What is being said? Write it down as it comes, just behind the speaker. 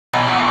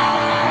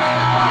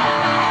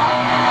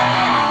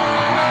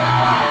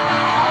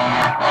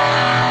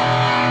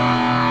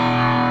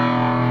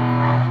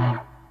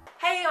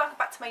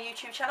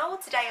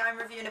today I'm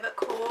reviewing a book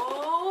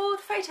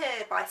called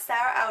Fated by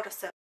Sarah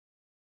Alderson.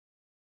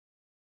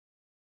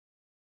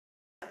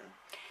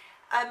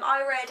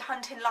 I read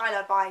Hunting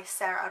Lila by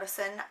Sarah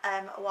Alderson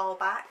a while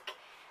back.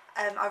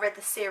 I read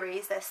the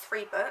series, there's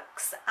 3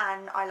 books,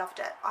 and I loved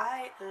it.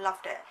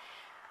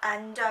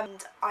 And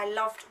I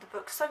loved the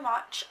book so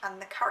much and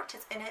the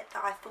characters in it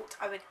that I thought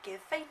I would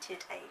give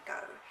Fated a go.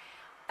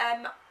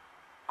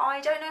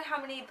 I don't know how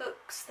many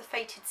books the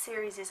Fated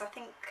series is. I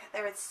think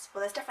there is,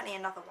 well, there's definitely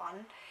another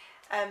one,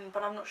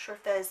 but I'm not sure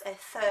if there's a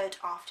 3rd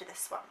after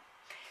this one.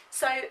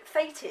 So,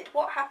 Fated,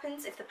 what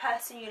happens if the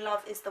person you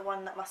love is the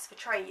one that must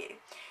betray you?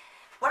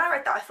 When I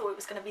read that, I thought it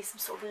was going to be some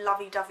sort of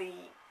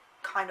lovey-dovey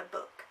kind of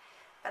book,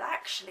 but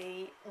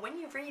actually, when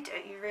you read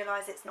it, you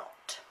realise it's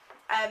not.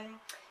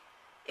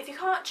 If you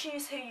can't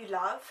choose who you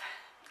love,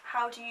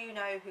 how do you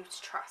know who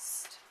to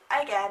trust?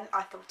 Again,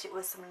 I thought it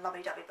was some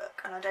lovey-dovey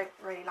book, and I don't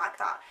really like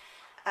that.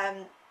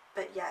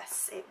 But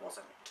yes, it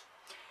wasn't.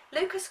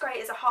 Lucas Grey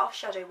is a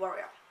half-shadow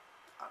warrior.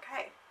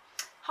 Okay.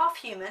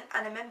 Half-human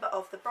and a member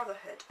of the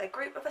Brotherhood, a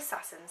group of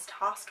assassins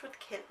tasked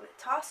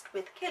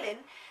with killing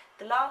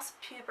the last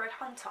purebred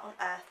hunter on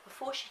Earth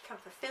before she can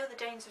fulfill the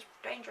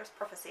dangerous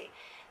prophecy.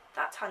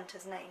 That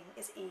hunter's name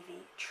is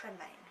Evie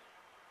Tremain.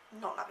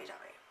 Not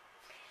lovey-dovey.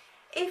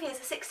 Evie is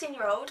a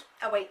 16-year-old,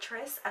 a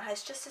waitress, and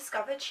has just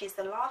discovered she is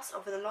the last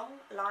of the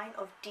long line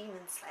of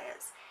demon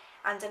slayers,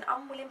 and an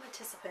unwilling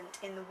participant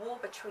in the war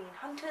between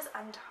hunters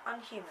and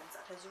unhumans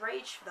that has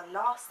raged for the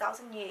last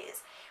 1,000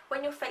 years.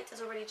 When your fate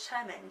is already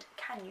determined,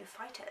 can you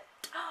fight it?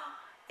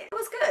 It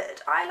was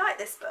good. I like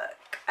this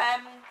book.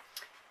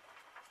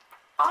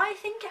 I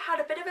think it had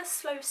a bit of a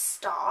slow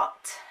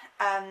start,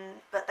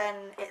 but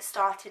then it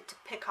started to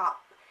pick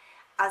up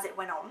as it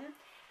went on.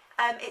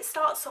 It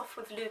starts off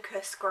with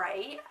Lucas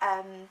Grey.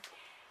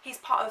 He's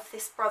part of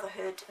this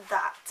Brotherhood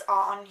that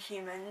are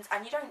Unhumans,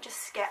 and you don't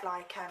just get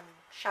like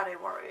shadow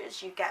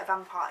warriors, you get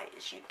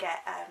vampires, you get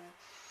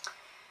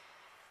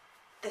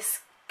this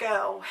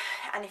girl,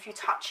 and if you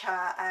touch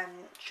her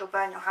she'll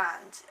burn your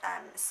hand.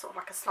 It's sort of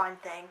like a slime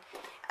thing.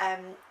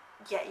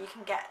 Yeah, you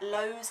can get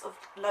loads of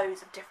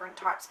different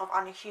types of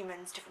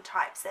Unhumans, different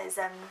types. There's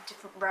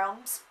different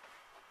realms,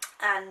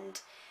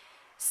 and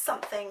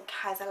something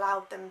has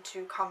allowed them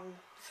to come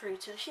through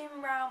to the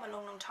human realm a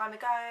long time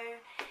ago.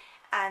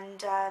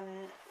 And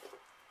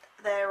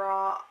there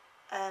are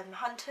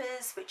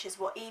hunters, which is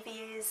what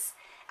Evie is,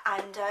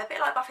 and a bit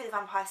like Buffy the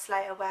Vampire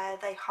Slayer, where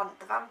they hunt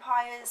the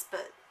vampires,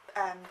 but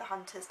the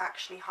hunters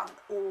actually hunt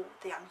all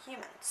the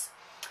Unhumans.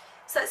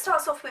 So it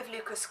starts off with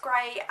Lucas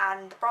Grey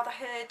and the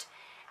Brotherhood,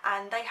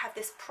 and they have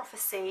this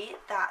prophecy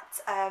that,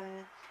 well,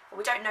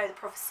 we don't know the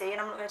prophecy, and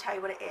I'm not going to tell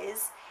you what it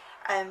is,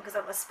 because I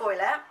don't want to spoil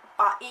it,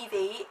 but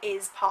Evie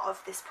is part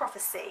of this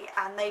prophecy,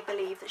 and they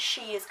believe that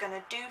she is going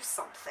to do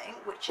something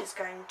which is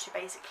going to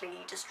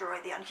basically destroy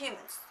the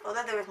Unhumans.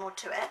 Although there is more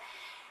to it,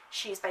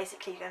 she's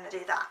basically going to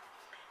do that,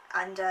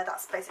 and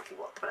that's basically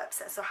what the blurb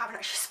says, so I haven't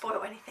actually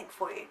spoiled anything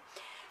for you.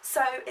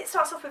 So it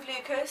starts off with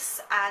Lucas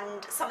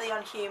and some of the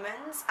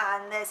Unhumans,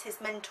 and there's his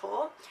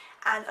mentor,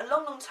 and a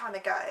long time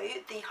ago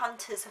the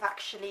hunters have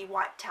actually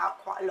wiped out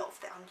quite a lot of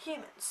the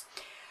Unhumans.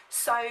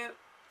 So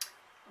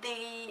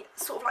the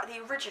sort of like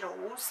the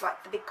originals,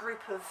 like the big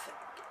group of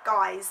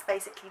guys,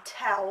 basically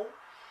tell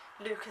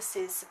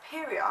Lucas's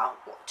superior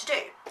what to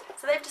do.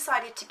 So they've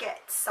decided to get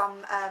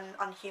some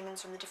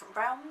Unhumans from the different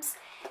realms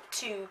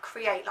to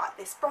create like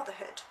this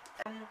Brotherhood.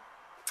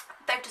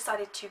 They've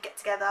decided to get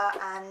together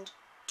and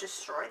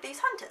destroy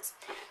these hunters.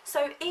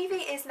 So Evie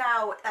is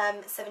now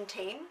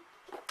 17,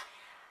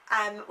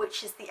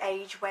 which is the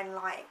age when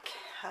like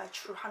her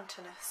true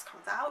hunterness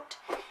comes out.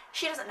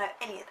 She doesn't know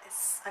any of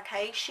this,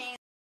 okay? She's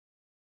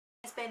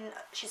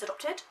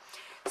adopted,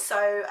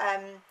 so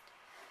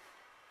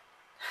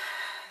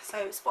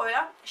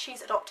spoiler,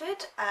 she's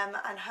adopted,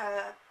 and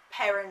her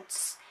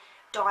parents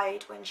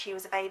died when she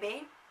was a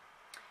baby,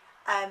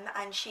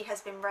 and she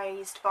has been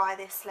raised by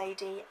this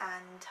lady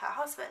and her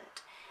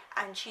husband,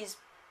 and she's,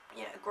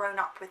 you know, grown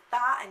up with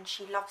that, and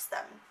she loves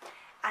them.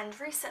 And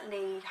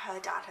recently her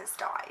dad has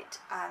died,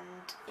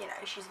 and you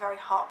know, she's very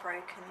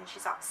heartbroken and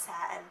she's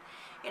upset, and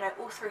you know,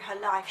 all through her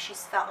life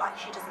she's felt like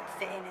she doesn't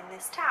fit in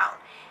this town.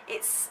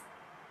 It's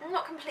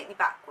not completely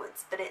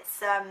backwards, but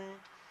it's a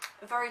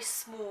very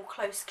small,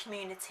 close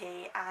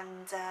community,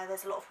 and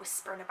there's a lot of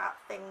whispering about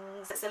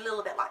things. It's a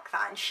little bit like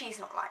that, and she's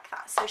not like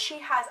that. So she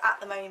has at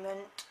the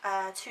moment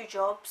 2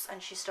 jobs, and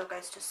she still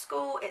goes to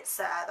school. It's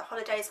the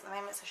holidays at the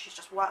moment, so she's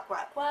just work,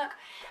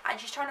 and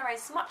she's trying to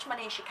raise as much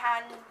money as she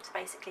can to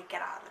basically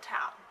get out of the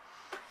town.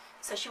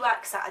 So she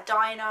works at a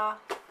diner,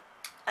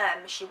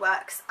 she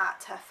works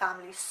at her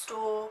family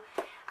store,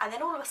 and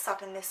then all of a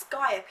sudden this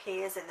guy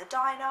appears in the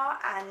diner,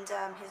 and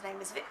his name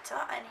is Victor,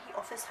 and he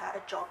offers her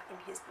a job in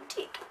his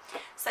boutique.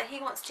 So he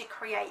wants to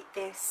create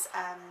this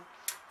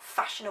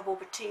fashionable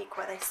boutique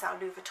where they sell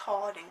Louis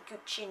Vuitton and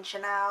Gucci and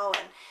Chanel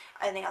and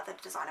any other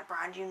designer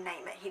brand, you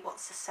name it, he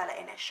wants to sell it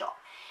in his shop.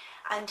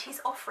 and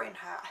he's offering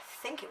her, I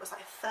think it was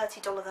like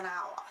 $30 an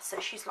hour. So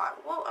she's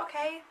like, well,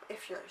 okay,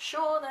 if you're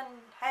sure, then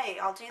hey,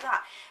 I'll do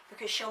that,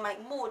 because she'll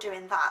make more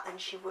doing that than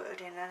she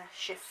would in a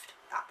shift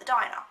at the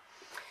diner.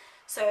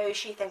 So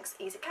she thinks,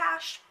 easy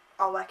cash,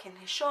 I'll work in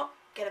his shop,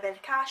 get a bit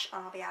of cash,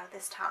 and I'll be out of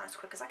this town as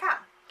quick as I can.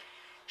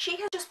 She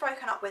had just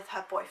broken up with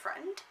her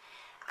boyfriend,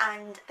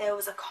 and there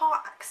was a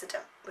car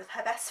accident with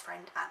her best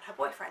friend and her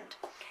boyfriend.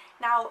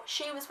 Now,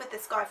 she was with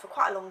this guy for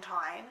quite a long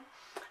time,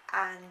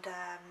 and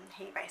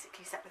he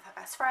basically slept with her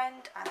best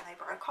friend, and they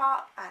broke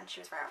up, and she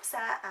was very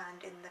upset,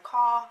 and in the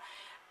car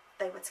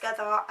they were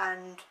together,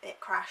 and it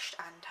crashed,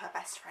 and her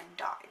best friend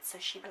died, so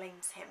she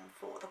blames him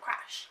for the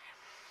crash.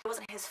 It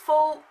wasn't his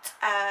fault,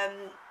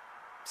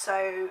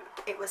 so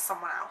it was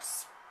someone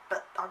else,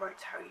 but I won't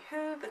tell you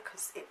who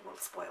because it will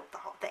spoil the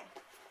whole thing.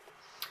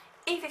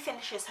 Evie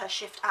finishes her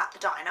shift at the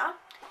diner,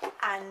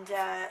 and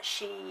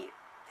she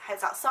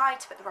heads outside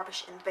to put the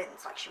rubbish in the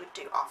bins like she would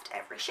do after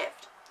every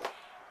shift.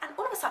 And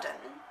all of a sudden,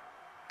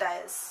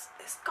 there's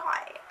this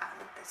guy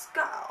and this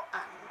girl,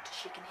 and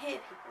she can hear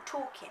people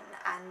talking,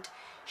 and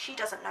she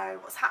doesn't know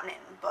what's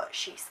happening, but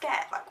she's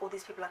scared, like all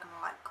these people are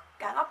gonna like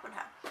gang up on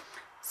her.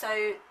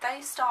 So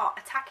they start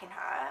attacking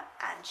her,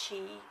 and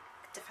she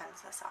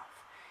defends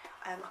herself.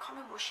 I can't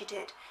remember what she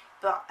did,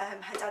 but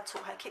her dad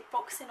taught her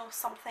kickboxing or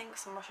something,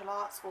 some martial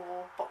arts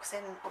or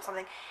boxing or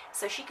something,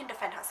 so she can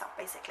defend herself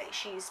basically.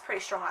 She's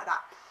pretty strong like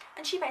that.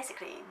 And she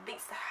basically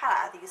beats the hell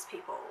out of these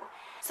people.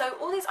 So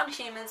all these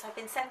Unhumans have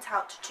been sent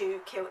out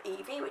to kill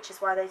Evie, which is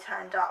why they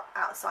turned up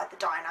outside the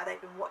diner. They've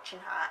been watching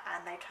her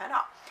and they turn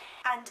up.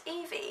 And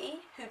Evie,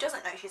 who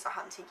doesn't know she's a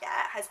hunter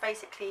yet, has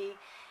basically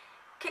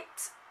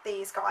kicked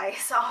these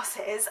guys'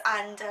 asses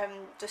and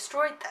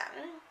destroyed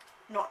them,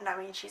 not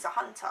knowing she's a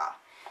hunter.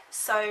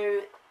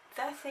 So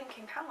they're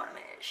thinking, hang on a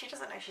minute, she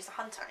doesn't know she's a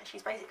hunter and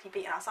she's basically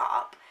beating us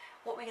up.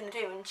 What are we going to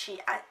do? And she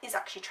is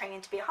actually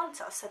training to be a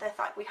hunter, so they're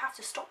like, we have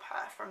to stop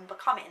her from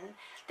becoming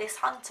this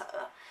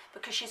hunter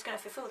because she's going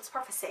to fulfill this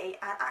prophecy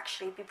and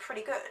actually be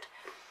pretty good.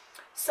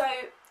 So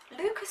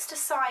Lucas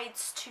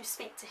decides to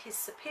speak to his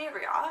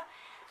superior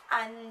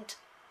and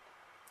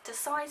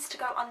decides to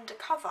go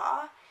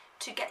undercover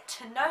to get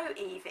to know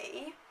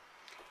Evie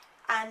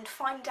and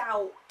find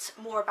out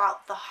more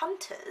about the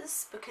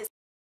hunters, because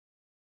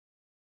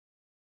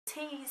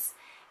he's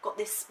got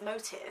this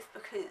motive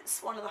because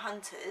one of the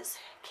hunters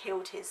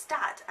killed his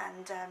dad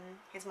and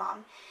his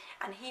mum,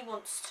 and he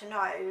wants to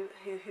know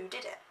who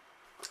did it.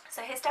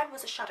 So his dad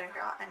was a shadow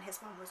and his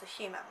mum was a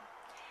human,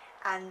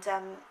 and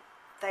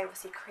they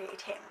obviously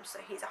created him, so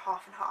he's a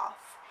half and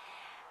half.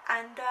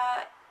 And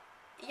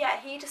yeah,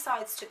 he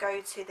decides to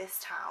go to this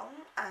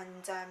town,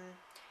 and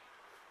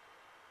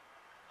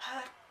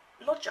her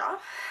lodger,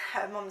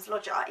 her mum's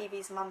lodger,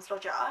 Evie's mum's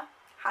lodger,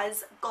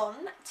 has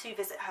gone to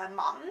visit her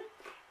mum.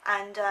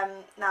 And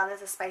now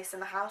there's a space in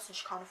the house and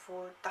she can't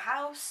afford the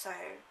house, so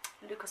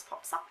Lucas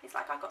pops up. He's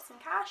like, I got some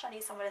cash, I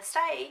need somewhere to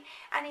stay,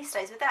 and he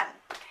stays with them.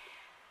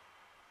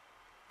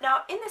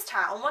 Now in this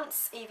town,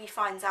 once Evie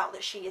finds out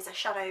that she is a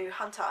shadow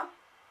hunter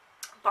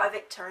by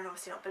Victor, and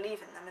obviously not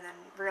believing them and then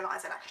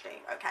realising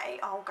actually, okay,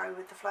 I'll go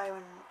with the flow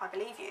and I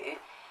believe you,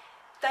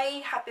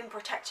 they have been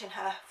protecting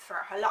her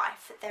throughout her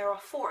life. There are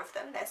 4 of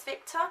them. There's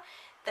Victor,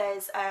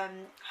 there's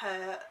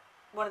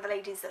one of the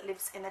ladies that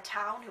lives in the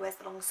town who wears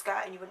the long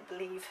skirt and you wouldn't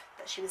believe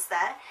that she was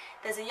there.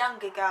 There's a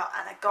younger girl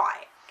and a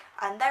guy,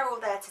 and they're all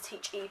there to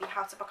teach Evie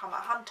how to become a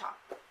hunter.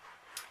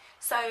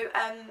 So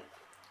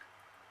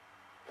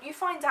you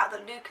find out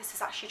that Lucas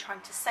is actually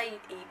trying to save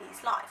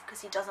Evie's life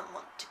because he doesn't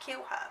want to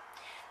kill her.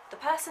 The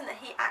person that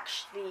he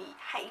actually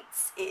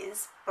hates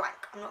is blank.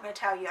 I'm not going to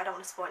tell you, I don't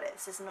want to spoil it.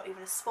 This is not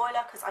even a spoiler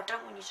because I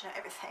don't want you to know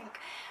everything,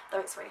 though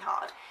it's really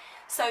hard.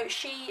 So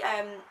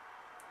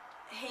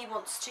he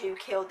wants to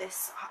kill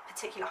this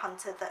particular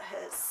hunter that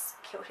has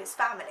killed his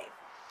family,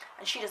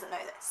 and she doesn't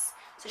know this.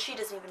 So she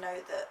doesn't even know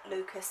that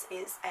Lucas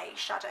is a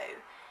shadow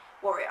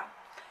warrior.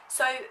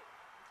 So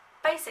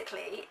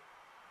basically,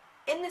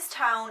 in this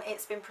town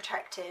it's been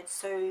protected,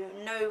 so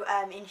no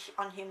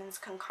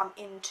Unhumans can come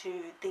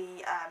into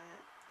the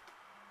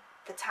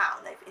town.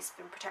 It's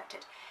been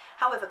protected.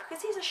 However,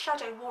 because he's a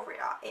shadow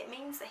warrior, it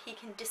means that he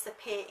can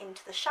disappear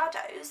into the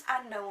shadows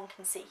and no one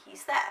can see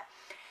he's there.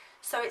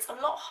 So it's a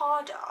lot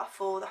harder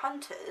for the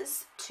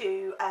hunters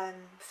to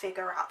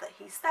figure out that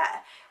he's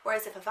there.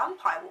 Whereas if a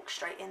vampire walked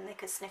straight in, they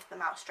could sniff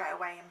them out straight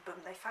away and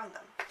boom, they found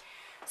them.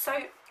 So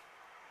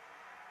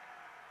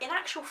in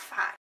actual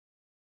fact,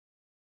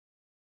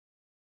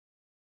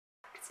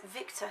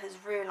 Victor has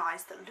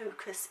realised that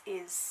Lucas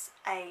is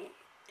a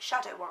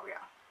shadow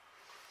warrior,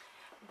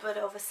 but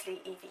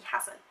obviously Evie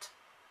hasn't.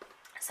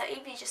 So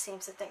Evie just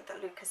seems to think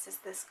that Lucas is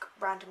this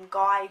random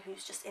guy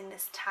who's just in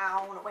this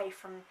town away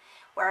from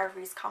wherever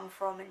he's come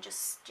from and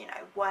just, you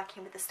know,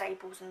 working with the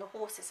stables and the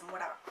horses and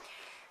whatever.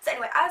 So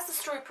anyway, as the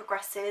story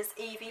progresses,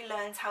 Evie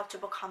learns how to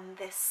become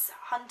this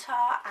hunter,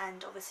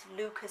 and obviously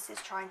Lucas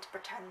is trying to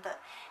pretend that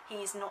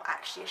he's not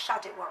actually a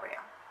shadow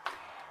warrior.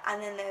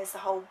 and then there's the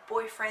whole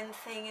boyfriend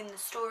thing in the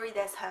story,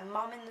 there's her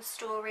mum in the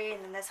story,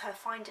 and then there's her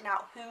finding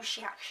out who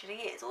she actually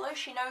is. Although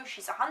she knows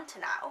she's a hunter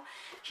now,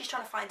 she's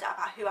trying to find out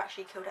about who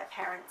actually killed her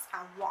parents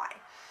and why.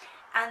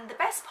 And the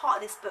best part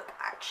of this book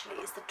actually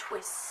is the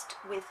twist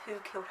with who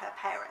killed her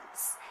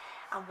parents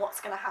and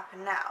what's going to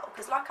happen now.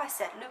 Because like I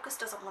said, Lucas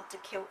doesn't want to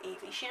kill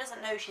Evie. She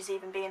doesn't know she's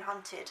even being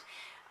hunted,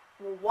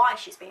 or why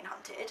she's being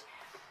hunted.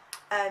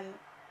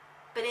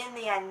 But in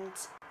the end,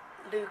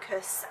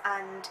 Lucas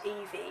and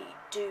Evie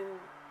do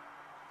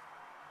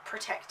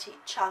protect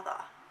each other.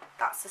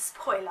 That's a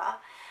spoiler.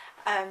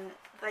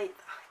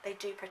 They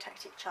do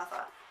protect each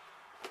other.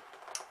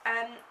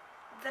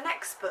 The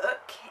next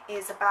book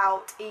is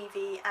about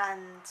Evie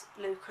and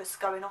Lucas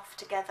going off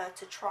together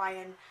to try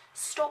and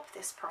stop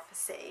this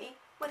prophecy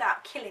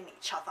without killing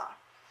each other.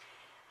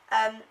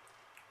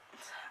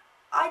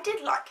 I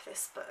did like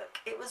this book.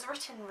 It was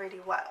written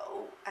really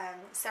well.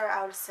 Sarah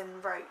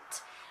Alderson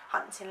wrote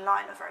Hunting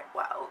Liner very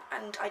well,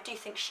 and I do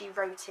think she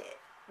wrote it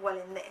well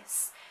in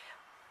this,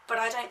 but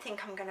I don't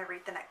think I'm going to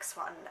read the next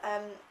one.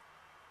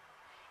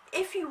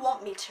 If you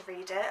want me to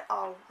read it,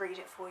 I'll read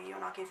it for you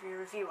and I'll give you a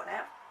review on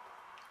it,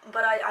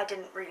 but I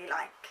didn't really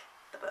like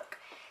the book,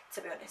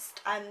 to be honest.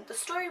 The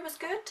story was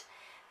good,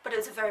 but it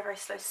was a very, very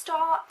slow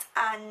start,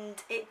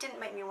 and it didn't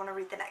make me want to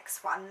read the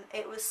next one.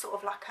 It was sort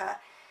of like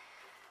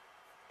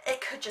it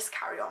could just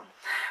carry on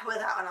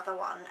without another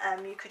one.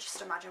 You could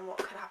just imagine what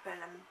could happen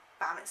and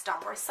bam, it's done.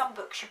 Whereas some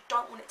books, you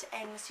don't want it to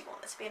end, so you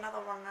want there to be another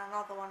one and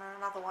another one and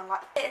another one.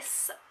 Like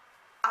this,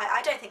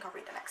 I don't think I'll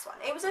read the next one.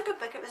 It was a good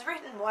book, it was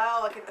written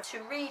well. To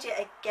read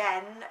it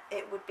again,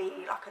 it would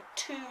be like a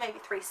 2, maybe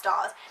 3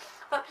 stars.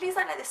 But please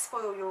don't let this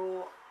spoil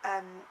your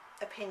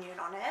opinion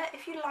on it.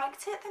 If you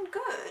liked it, then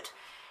good.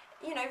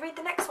 You know, read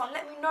the next one,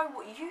 let me know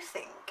what you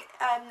think.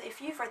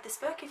 If you've read this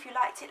book, if you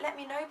liked it, let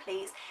me know,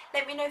 please.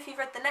 Let me know if you've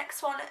read the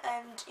next one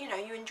and, you know,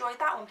 you enjoyed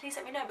that one. Please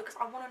let me know, because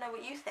I want to know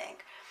what you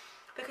think.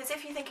 Because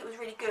if you think it was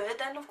really good,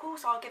 then of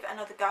course I'll give it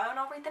another go and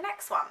I'll read the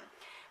next one.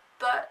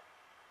 But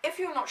if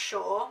you're not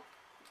sure,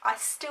 I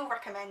still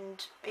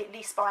recommend at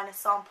least buying a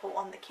sample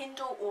on the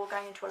Kindle or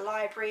going into a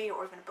library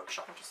or even a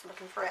bookshop and just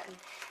looking for it and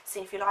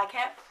see if you like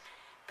it.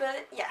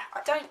 But yeah,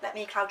 don't let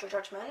me cloud your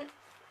judgment.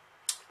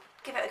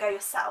 Give it a go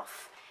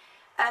yourself.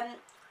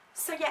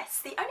 So yes,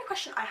 the only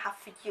question I have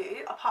for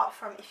you, apart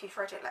from if you've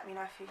read it, let me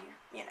know if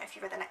if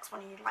you read the next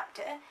one and you liked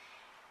it.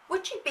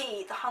 Would you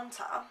be the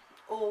hunter,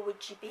 or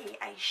would you be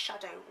a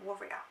shadow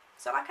warrior?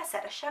 So like I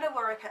said, a shadow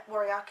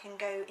warrior can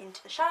go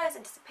into the shadows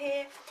and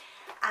disappear,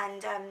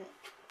 and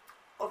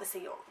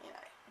obviously you're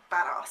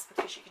badass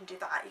because you can do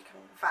that. You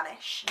can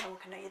vanish, no one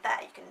can know you're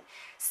there. You can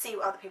see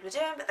what other people are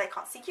doing, but they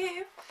can't see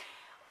you.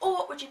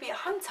 Or would you be a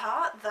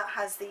hunter that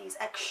has these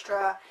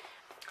extra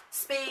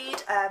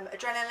speed,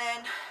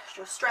 adrenaline,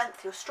 your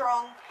strength, you're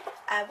strong?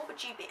 What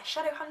would you be, a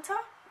shadow hunter,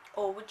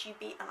 or would you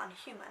be an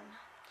unhuman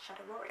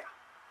shadow warrior?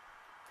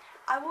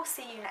 I will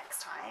see you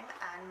next time,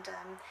 and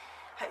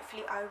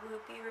hopefully I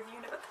will be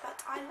reviewing a book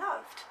that I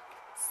loved.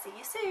 See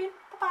you soon.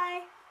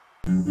 Bye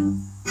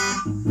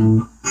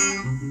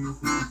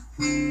bye.